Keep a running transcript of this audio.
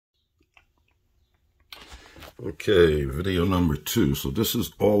Okay, video number 2. So this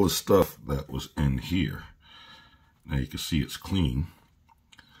is all the stuff that was in here. Now you can see it's clean.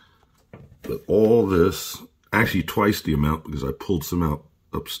 But all this, actually twice the amount because I pulled some out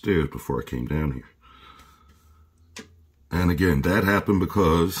upstairs before I came down here. And again, that happened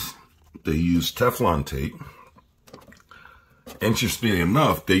because they used Teflon tape. Interestingly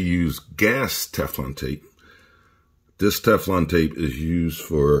enough, they use gas Teflon tape. This Teflon tape is used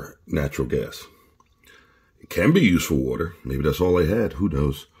for natural gas. It can be used for water. Maybe that's all they had. Who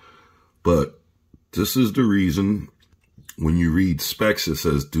knows? But this is the reason when you read specs, it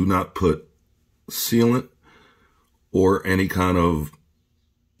says do not put sealant or any kind of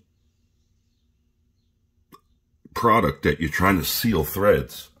product that you're trying to seal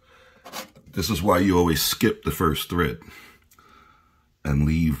threads. This is why you always skip the first thread and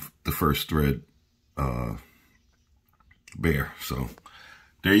leave the first thread bare. So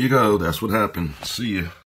there you go. That's what happened. See ya.